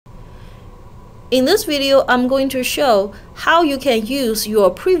In this video, I'm going to show how you can use your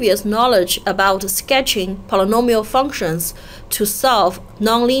previous knowledge about sketching polynomial functions to solve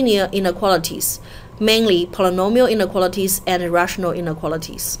nonlinear inequalities, mainly polynomial inequalities and rational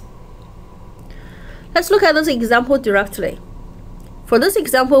inequalities. Let's look at this example directly. For this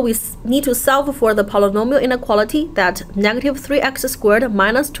example, we need to solve for the polynomial inequality that negative 3x squared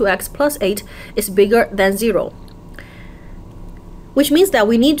minus 2x plus 8 is bigger than 0. Which means that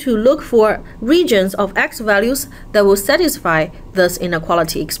we need to look for regions of x values that will satisfy this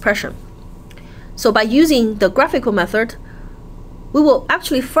inequality expression. So by using the graphical method, we will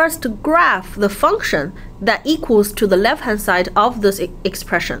actually first graph the function that equals to the left-hand side of this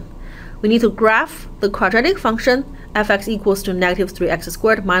expression. We need to graph the quadratic function fx equals to negative 3x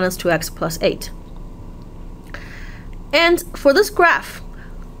squared minus 2x plus 8. And for this graph,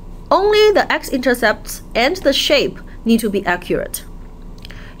 only the x-intercepts and the shape need to be accurate.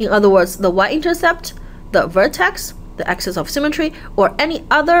 In other words, the y-intercept, the vertex, the axis of symmetry, or any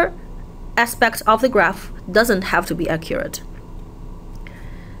other aspect of the graph doesn't have to be accurate.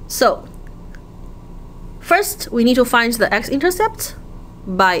 So, first we need to find the x-intercept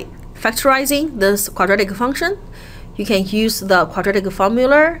by factorizing this quadratic function. You can use the quadratic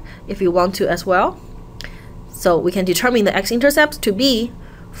formula if you want to as well. So we can determine the x-intercept to be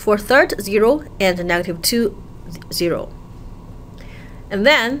 4/3 0 and negative 2 0. And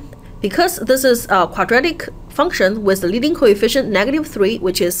then, because this is a quadratic function with the leading coefficient negative 3,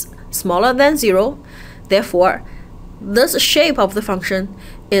 which is smaller than 0, therefore, this shape of the function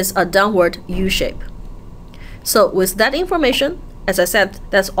is a downward U shape. So with that information, as I said,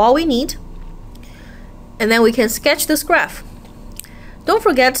 that's all we need. And then we can sketch this graph. Don't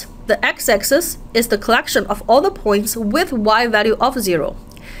forget, the x-axis is the collection of all the points with y value of 0.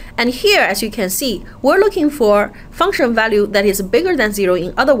 And here, as you can see, we're looking for function value that is bigger than 0.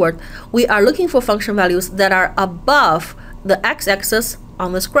 In other words, we are looking for function values that are above the x-axis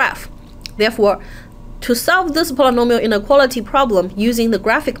on this graph. Therefore, to solve this polynomial inequality problem using the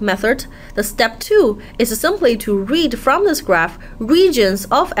graphic method, the step 2 is simply to read from this graph regions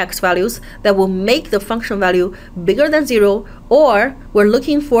of x values that will make the function value bigger than 0, or we're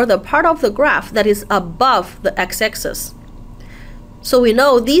looking for the part of the graph that is above the x-axis. So we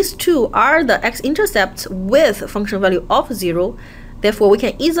know these two are the x-intercepts with function value of 0. Therefore, we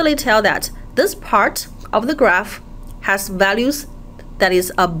can easily tell that this part of the graph has values that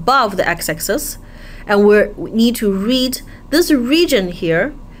is above the x-axis. And we need to read this region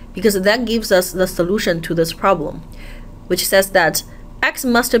here because that gives us the solution to this problem, which says that x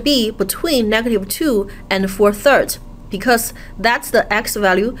must be between negative 2 and 4/3, because that's the x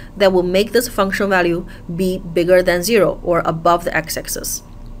value that will make this function value be bigger than 0 or above the x-axis.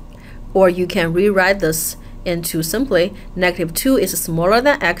 Or you can rewrite this into simply negative 2 is smaller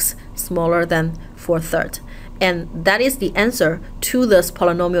than x, smaller than 4/3. And that is the answer to this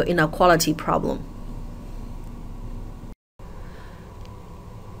polynomial inequality problem.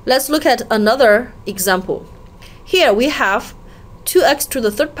 Let's look at another example. Here we have 2x to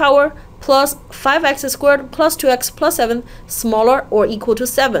the 3rd power plus 5x squared plus 2x plus 7 smaller or equal to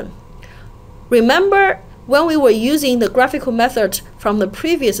 7. Remember when we were using the graphical method from the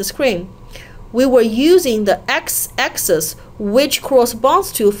previous screen, we were using the x-axis which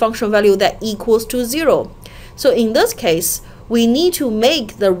corresponds to function value that equals to 0. So in this case, we need to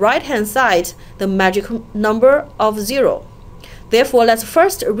make the right-hand side the magic number of 0. Therefore, let's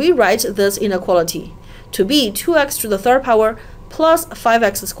first rewrite this inequality to be 2x to the 3rd power plus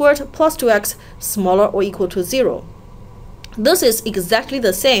 5x squared plus 2x smaller or equal to 0. This is exactly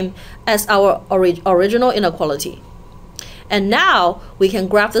the same as our original inequality. And now we can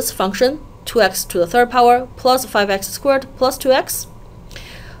graph this function 2x to the 3rd power plus 5x squared plus 2x.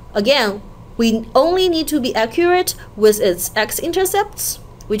 Again, we only need to be accurate with its x-intercepts,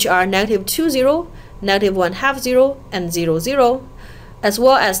 which are negative 2 0, negative 1/2 0, and 0 0, as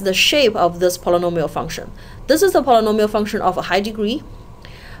well as the shape of this polynomial function. This is a polynomial function of a high degree.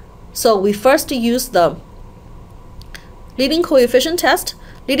 So we first use the leading coefficient test.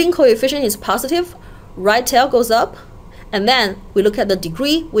 Leading coefficient is positive, right tail goes up, and then we look at the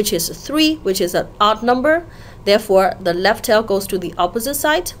degree, which is 3, which is an odd number. Therefore, the left tail goes to the opposite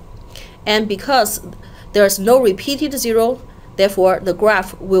side. And because there is no repeated 0, therefore the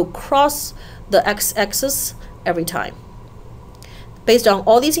graph will cross the x-axis every time. Based on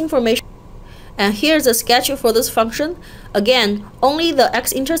all this information, and here's a sketch for this function. Again, only the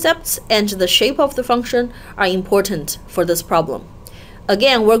x-intercepts and the shape of the function are important for this problem.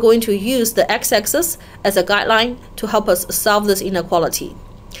 Again, we're going to use the x-axis as a guideline to help us solve this inequality.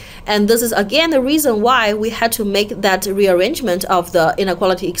 And this is again the reason why we had to make that rearrangement of the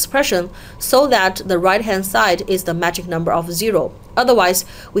inequality expression so that the right-hand side is the magic number of 0. Otherwise,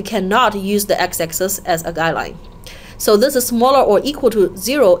 we cannot use the x-axis as a guideline. So this is smaller or equal to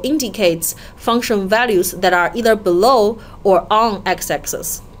 0 indicates function values that are either below or on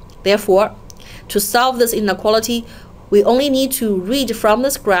x-axis. Therefore, to solve this inequality, we only need to read from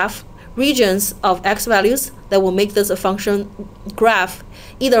this graph regions of x values that will make this a function graph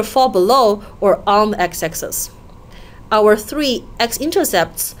either fall below or on the x-axis. Our 3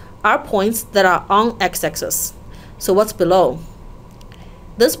 x-intercepts are points that are on x-axis. So what's below?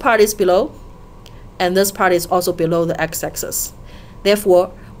 This part is below, and this part is also below the x-axis.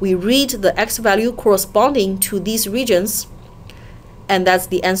 Therefore, we read the x value corresponding to these regions, and that's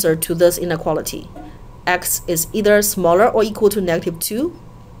the answer to this inequality. X is either smaller or equal to -2,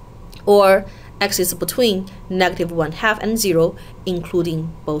 or x is between -1/2 and 0,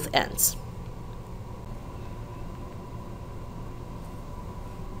 including both ends.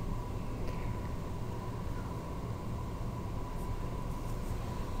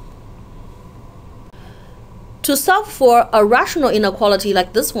 To solve for a rational inequality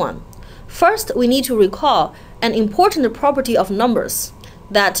like this one, first we need to recall an important property of numbers,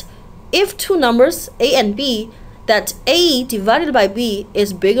 that if two numbers, a and b, that a divided by b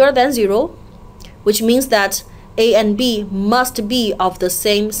is bigger than 0, which means that a and b must be of the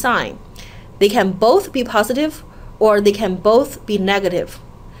same sign. They can both be positive or they can both be negative.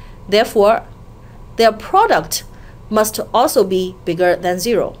 Therefore, their product must also be bigger than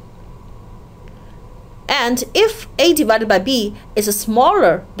 0. And if a divided by b is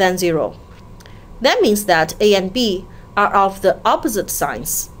smaller than 0, that means that a and b are of the opposite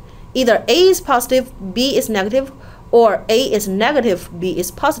signs. Either a is positive, b is negative, or a is negative, b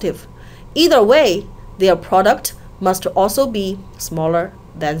is positive. Either way, their product must also be smaller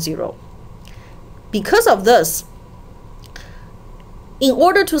than 0. Because of this, in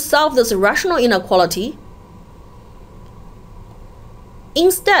order to solve this rational inequality,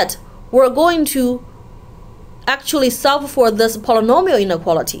 instead, we're going to actually solve for this polynomial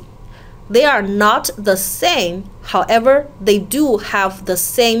inequality. They are not the same, however, they do have the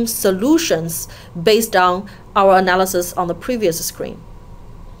same solutions based on our analysis on the previous screen.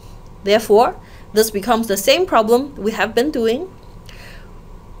 Therefore, this becomes the same problem we have been doing.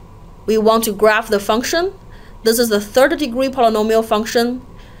 We want to graph the function. This is the third-degree polynomial function.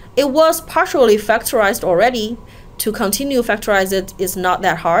 It was partially factorized already. To continue factorize it is not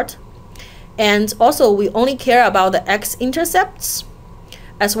that hard. And also, we only care about the x-intercepts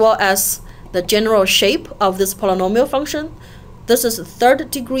as well as the general shape of this polynomial function. This is third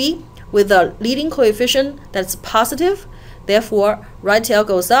degree with a leading coefficient that's positive. Therefore, right tail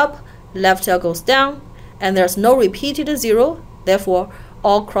goes up, left tail goes down, and there's no repeated 0. Therefore,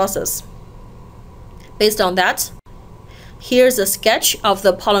 all crosses. Based on that, here's a sketch of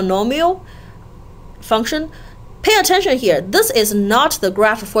the polynomial function. Pay attention here. This is not the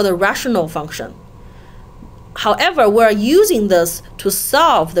graph for the rational function. However, we're using this to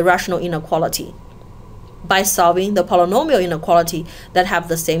solve the rational inequality by solving the polynomial inequality that have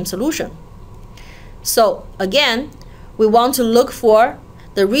the same solution. So again, we want to look for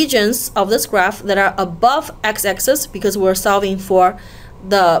the regions of this graph that are above x-axis because we're solving for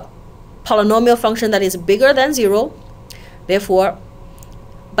the polynomial function that is bigger than 0. Therefore,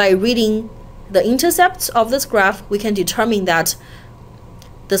 by reading the intercepts of this graph, we can determine that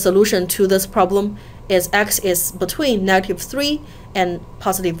the solution to this problem is x is between -3 and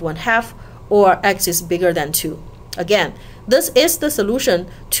 +1/2, or x is bigger than 2. Again, this is the solution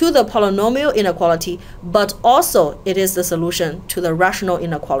to the polynomial inequality, but also it is the solution to the rational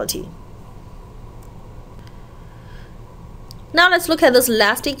inequality. Now let's look at this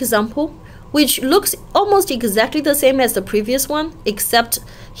last example, which looks almost exactly the same as the previous one, except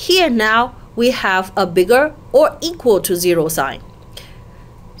here now we have a bigger or equal to 0 sign.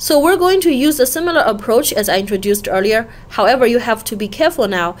 So we're going to use a similar approach as I introduced earlier. However, you have to be careful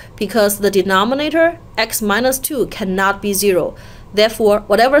now because the denominator x minus 2 cannot be 0. Therefore,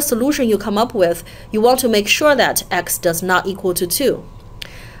 whatever solution you come up with, you want to make sure that x does not equal to 2.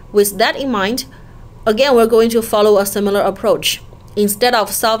 With that in mind, again, we're going to follow a similar approach. Instead of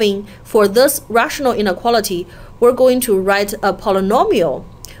solving for this rational inequality, we're going to write a polynomial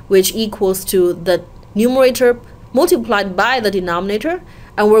which equals to the numerator multiplied by the denominator,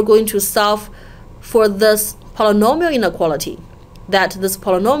 and we're going to solve for this polynomial inequality, that this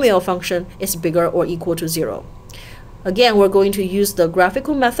polynomial function is bigger or equal to 0. Again, we're going to use the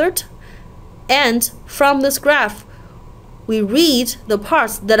graphical method, and from this graph, we read the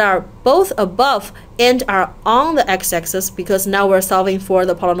parts that are both above and are on the x-axis, because now we're solving for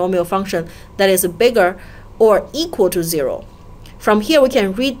the polynomial function that is bigger or equal to 0. From here we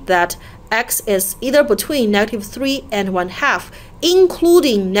can read that x is either between -3 and 1/2,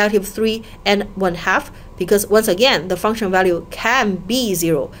 including -3 and 1/2, because once again the function value can be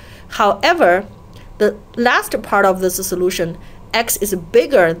 0. However, the last part of this solution, x is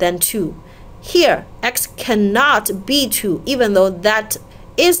bigger than 2. Here, x cannot be 2, even though that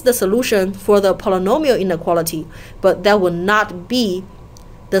is the solution for the polynomial inequality, but that will not be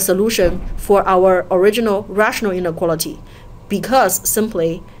the solution for our original rational inequality, because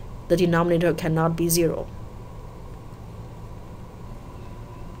simply the denominator cannot be 0.